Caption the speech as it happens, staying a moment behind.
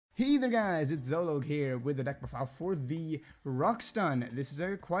Hey there guys, it's Zologe here with the deck profile for the Rockstun. This is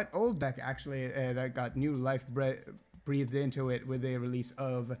a quite old deck actually that got new life breathed into it with the release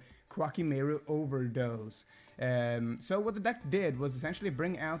of Koa'ki Meiru Overdose. So what the deck did was essentially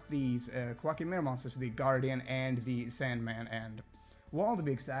bring out these Koa'ki Meiru monsters, the Guardian and the Sandman and Wall to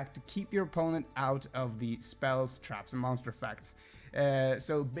be exact, to keep your opponent out of the spells, traps, and monster effects.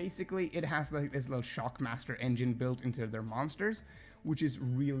 So basically it has like this little Shockmaster engine built into their monsters, which is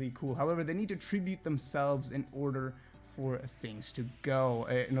really cool. However, they need to tribute themselves in order for things to go,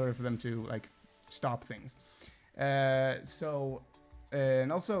 in order for them to like stop things. And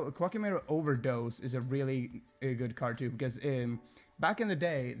also Koa'ki Meiru Overdose is a really good card too, because back in the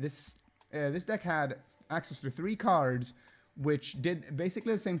day, this deck had access to 3 cards which did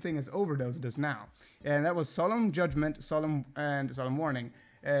basically the same thing as Overdose does now, and that was Solemn Judgment, Solemn Warning.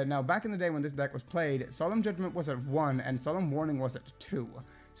 Now, back in the day when this deck was played, Solemn Judgment was at 1 and Solemn Warning was at 2.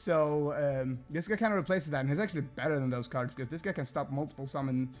 So this guy kind of replaces that, and it's actually better than those cards because this guy can stop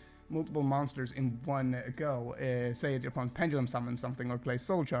multiple monsters in one go. Say it upon Pendulum Summon something or play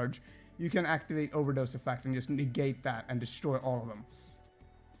Soul Charge, you can activate Overdose effect and just negate that and destroy all of them,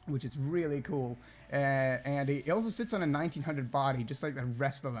 which is really cool. And he also sits on a 1900 body, just like the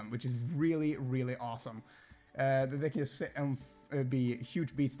rest of them, which is really, really awesome. That they can just sit and be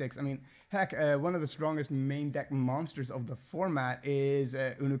huge beatsticks. I mean, heck, one of the strongest main deck monsters of the format is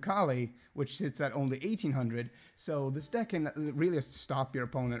Unukali, which sits at only 1800. So this deck can really stop your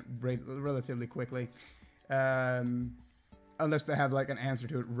opponent relatively quickly. Unless they have like an answer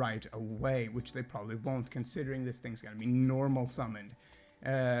to it right away, which they probably won't, considering this thing's gonna be normal summoned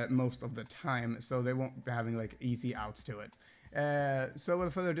most of the time, so they won't be having like easy outs to it. So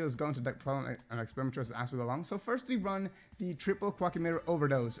without further ado, let's go into deck profile and experiment as we go along. So first we run the triple Koa'ki Meiru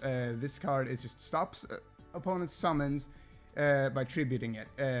Overdose. This card is just stops opponent's summons by tributing it.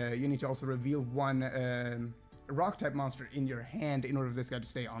 You need to also reveal one rock type monster in your hand in order for this guy to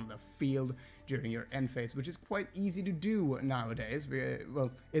stay on the field during your end phase, which is quite easy to do nowadays.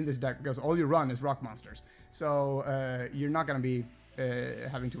 Well, in this deck, because all you run is rock monsters, so you're not going to be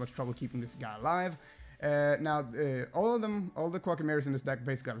having too much trouble keeping this guy alive. Now, all the Koa'ki Meirus in this deck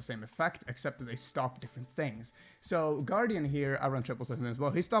basically have the same effect, except that they stop different things. So Guardian here, I run triples of him as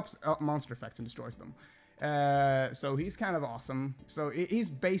well. He stops monster effects and destroys them. So he's kind of awesome. So he's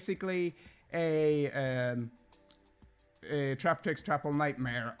basically a Trap Tricks Trapple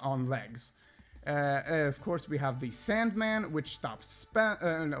Nightmare on legs. Of course, we have the Sandman, which stops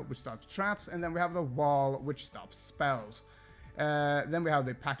traps, and then we have the Wall, which stops spells. Then we have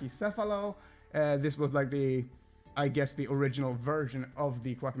the Pachycephalo. This was like I guess the original version of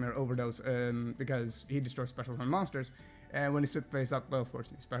the Koa'ki Meiru Overdose, because he destroys special summon monsters. And when he's face up, well, of course,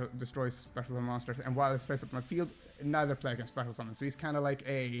 he destroys special summon monsters. And while he's face up on the field, neither player can special summon. So he's kind of like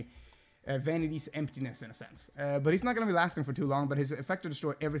a Vanity's Emptiness in a sense. But he's not going to be lasting for too long, but his effect to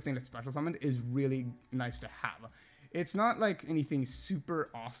destroy everything that's special summoned is really nice to have. It's not like anything super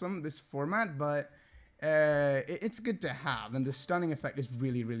awesome, this format, but it's good to have, and the stunning effect is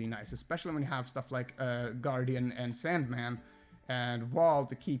really, really nice, especially when you have stuff like Guardian and Sandman and Wall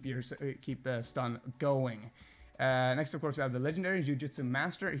to keep the stun going. Next, of course, we have the legendary Jujutsu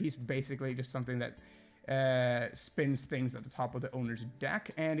Master. He's basically just something that spins things at the top of the owner's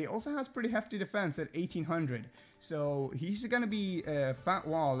deck, and he also has pretty hefty defense at 1800. So he's gonna be a fat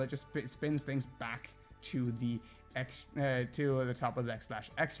wall that just spins things back to the top of the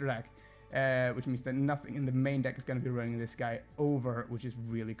deck/extra deck. Which means that nothing in the main deck is going to be running this guy over, which is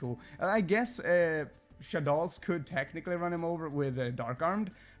really cool. I guess Shaddoll's could technically run him over with Dark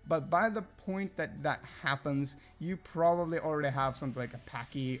Armed, but by the point that happens, you probably already have something like a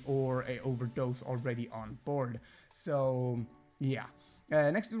Pachy or a Overdose already on board. So, yeah.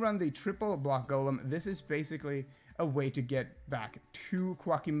 Next we run the triple Block Golem. This is basically a way to get back 2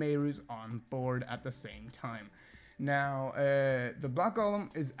 Koa'ki Meirus on board at the same time. Now, the Block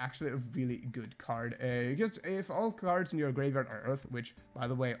Golem is actually a really good card, because if all cards in your graveyard are Earth, which, by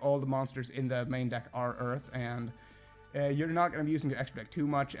the way, all the monsters in the main deck are Earth, and you're not going to be using your extra deck too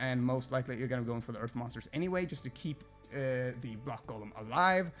much, and most likely you're going to be going for the Earth monsters anyway, just to keep the Block Golem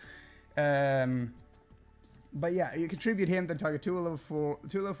alive. But yeah, you contribute him, then target 2 level 4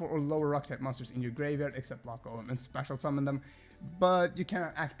 or lower rock type monsters in your graveyard, except Block Golem, and special summon them. But you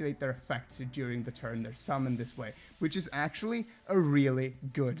cannot activate their effects during the turn they're summoned this way, which is actually a really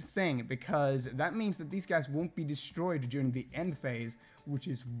good thing, because that means that these guys won't be destroyed during the end phase, which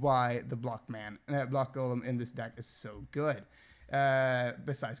is why the Block Golem in this deck is so good.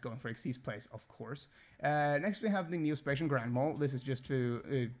 Besides going for Xyz's place, of course. Next we have the Neospatian Grand Mole. This is just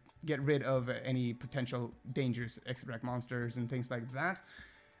to get rid of any potential dangerous extra deck monsters and things like that.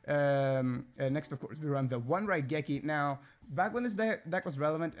 Next, of course, we run the 1 Raigeki. Now, back when this deck was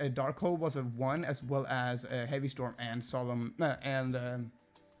relevant, Darkhold was a 1, as well as Heavy Storm and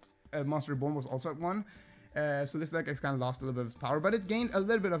Monster Reborn was also at 1. So this deck has kind of lost a little bit of its power, but it gained a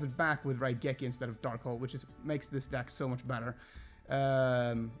little bit of it back with Raigeki instead of Darkhold, which makes this deck so much better.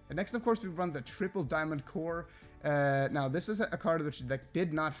 Next, of course, we run the Triple Diamond Core. Now, this is a card which the deck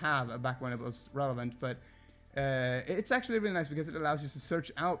did not have back when it was relevant, but it's actually really nice because it allows you to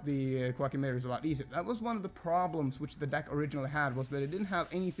search out the Koa'ki Meirus a lot easier. That was one of the problems which the deck originally had, was that it didn't have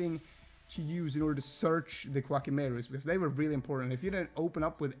anything to use in order to search the Koa'ki Meirus, because they were really important. If you didn't open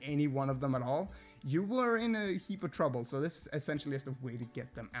up with any one of them at all, you were in a heap of trouble. So this is essentially just a way to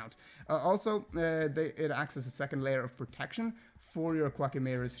get them out. Also, it acts as a second layer of protection for your Koa'ki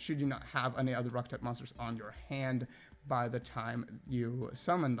Meirus should you not have any other rock type monsters on your hand by the time you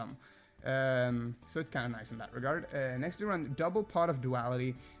summon them. So it's kind of nice in that regard. Next we run Double Pot of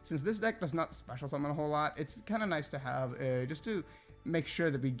Duality. Since this deck does not special summon a whole lot, it's kind of nice to have just to make sure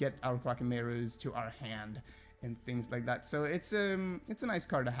that we get our Koa'ki Meirus to our hand and things like that. So it's a nice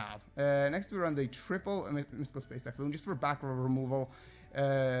card to have. Next we run the Triple Mystical Space Typhoon just for back row removal.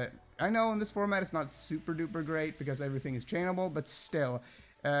 I know in this format it's not super duper great because everything is chainable, but still.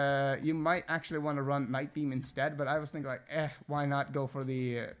 You might actually want to run Night Beam instead, but I was thinking like, why not go for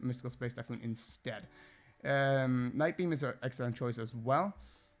the Mystical Space Typhoon instead? Night Beam is an excellent choice as well.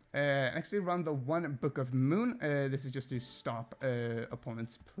 Next we run the 1 Book of Moon. This is just to stop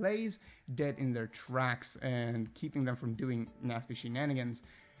opponents' plays dead in their tracks and keeping them from doing nasty shenanigans.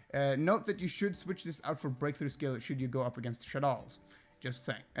 Note that you should switch this out for breakthrough skill should you go up against Shaddolls. Just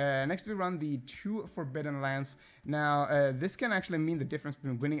saying. Next we run the 2 Forbidden Lance. Now, this can actually mean the difference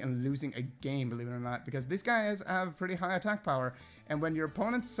between winning and losing a game, believe it or not, because these guys have pretty high attack power, and when your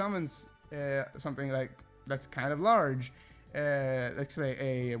opponent summons something like that's kind of large, let's say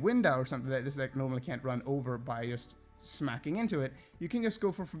a window or something that this deck normally can't run over by just smacking into it, you can just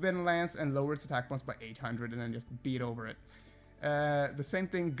go for Forbidden Lance and lower its attack points by 800 and then just beat over it. The same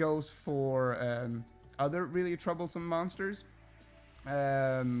thing goes for other really troublesome monsters.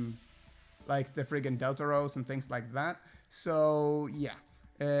 Like the friggin' Deltaros and things like that. So yeah.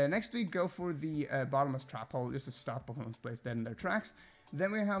 Next we go for the Bottomless Trap Hole, just to stop opponents' plays dead in their tracks.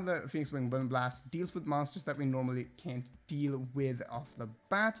 Then we have the Phoenix Wing Wind Blast, deals with monsters that we normally can't deal with off the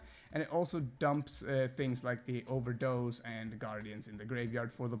bat, and it also dumps things like the Overdose and Guardians in the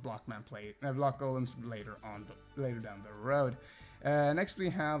graveyard for the Blockman play, Block Golems later down the road. Next we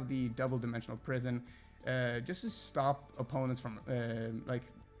have the Double Dimensional Prison. Just to stop opponents from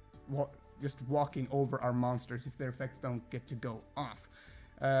just walking over our monsters if their effects don't get to go off.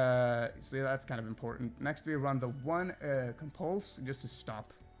 So yeah, that's kind of important. Next we run the 1 Compulse just to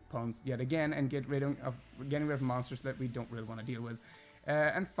stop opponents yet again and getting rid of monsters that we don't really want to deal with.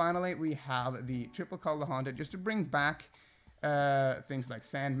 And finally we have the Triple Call the Haunted just to bring back things like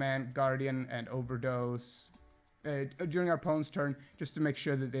Sandman, Guardian, and Overdose during our opponent's turn, just to make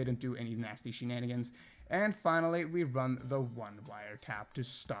sure that they don't do any nasty shenanigans. And finally, we run the 1 Wiretap to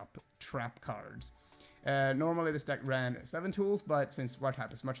stop trap cards. Normally this deck ran 7 tools, but since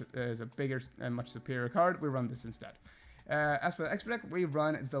Wiretap is a bigger and much superior card, we run this instead. As for the extra deck, we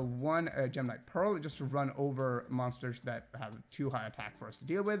run the 1 Gemini Pearl just to run over monsters that have too high attack for us to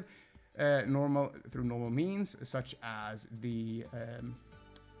deal with, through normal means, such as the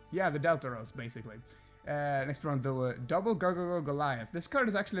Deltaros, basically. Next round, the Double Gargoyle Goliath. This card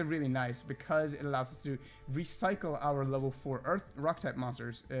is actually really nice because it allows us to recycle our level 4 rock type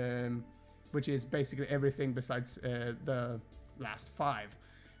monsters, which is basically everything besides the last 5,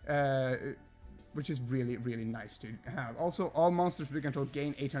 which is really, really nice to have. Also, all monsters we control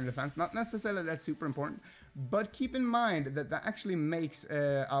gain 800 defense. Not necessarily that's super important, but keep in mind that that actually makes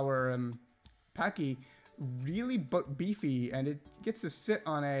our Koa'ki really beefy, and it gets to sit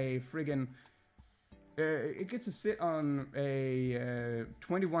on a friggin' it gets to sit on a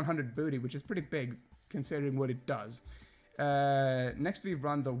 2100 booty, which is pretty big considering what it does. Next we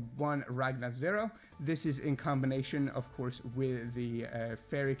run the 1 Ragnar Zero. This is in combination, of course, with the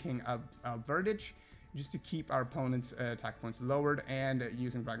Fairy King Alverdage, just to keep our opponent's attack points lowered, and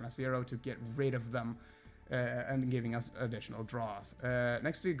using Ragnar Zero to get rid of them and giving us additional draws.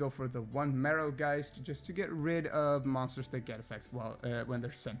 Next we go for the 1 Marrow Geist, just to get rid of monsters that get effects when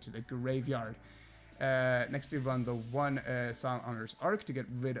they're sent to the graveyard. Next we run the 1 Silent Honor's Arc to get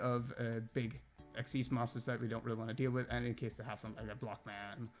rid of big Xyz monsters that we don't really want to deal with, and in case they have something like a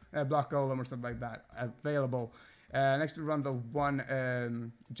Blockman, Block Golem or something like that available. Next we run the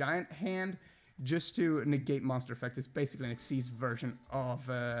 1 Giant Hand just to negate monster effects. It's basically an Xyz version of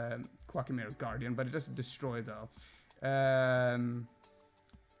Koa'ki Meiru Guardian, but it doesn't destroy though.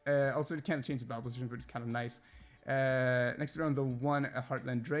 Also, it can't change the battle position, which is kind of nice. Next we run the 1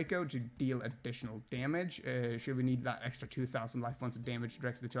 Heartland Draco to deal additional damage. Should we need that extra 2,000 life points of damage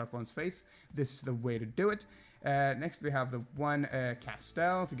directly to our opponent's face, this is the way to do it. Next we have the 1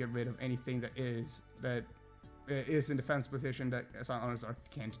 Castell to get rid of anything that is in defense position that Silent Hunters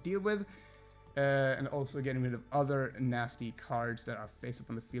can't deal with. And also getting rid of other nasty cards that are face up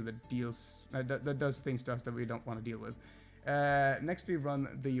on the field that deals that does things to us that we don't want to deal with. Next we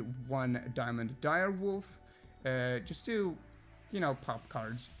run the 1 Diamond Direwolf. Just to, pop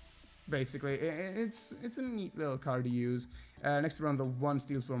cards, basically. It's a neat little card to use. Next we run the 1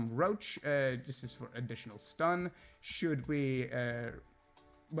 Steelswarm Roach. This is for additional stun, should we,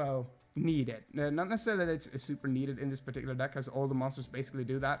 need it. Not necessarily that it's super needed in this particular deck, because all the monsters basically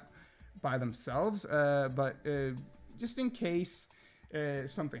do that by themselves, but just in case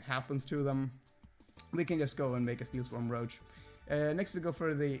something happens to them, we can just go and make a Steelswarm Roach. Next we go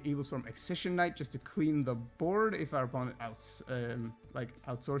for the Evilswarm Excision Knight, just to clean the board if our opponent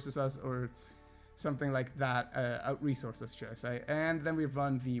outsources us or something like that, out-resource us, should I say. And then we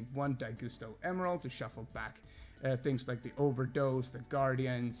run the 1 Daigusto Emerald to shuffle back things like the Overdose, the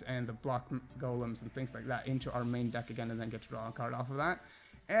Guardians, and the Block Golems and things like that into our main deck again, and then get to draw a card off of that.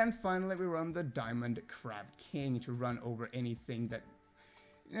 And finally we run the Diamond Crab King to run over anything that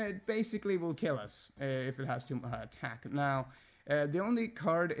basically will kill us if it has too much attack. Now, the only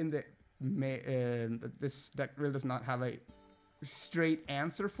card in the that this deck really does not have a straight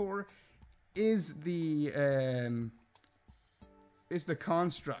answer for is the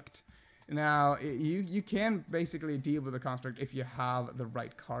Construct. Now, you can basically deal with the Construct if you have the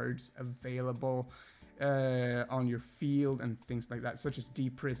right cards available on your field and things like that, such as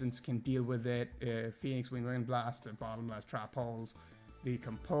Deep Prisons can deal with it, Phoenix Wing Wind Blast, the Bottomless Trap Holes, the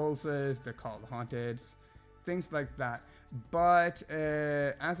Compulses, the Call of the Haunted, things like that. But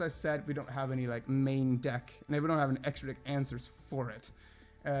as I said, we don't have any main deck, and we don't have any extra deck answers for it.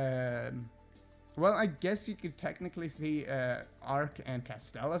 Well, I guess you could technically see Arc and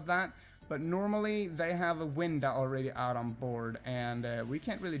Castell as that, but normally they have a Winda already out on board, and we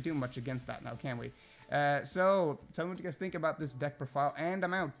can't really do much against that now, can we? So tell me what you guys think about this deck profile, and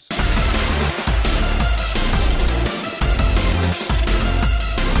I'm out.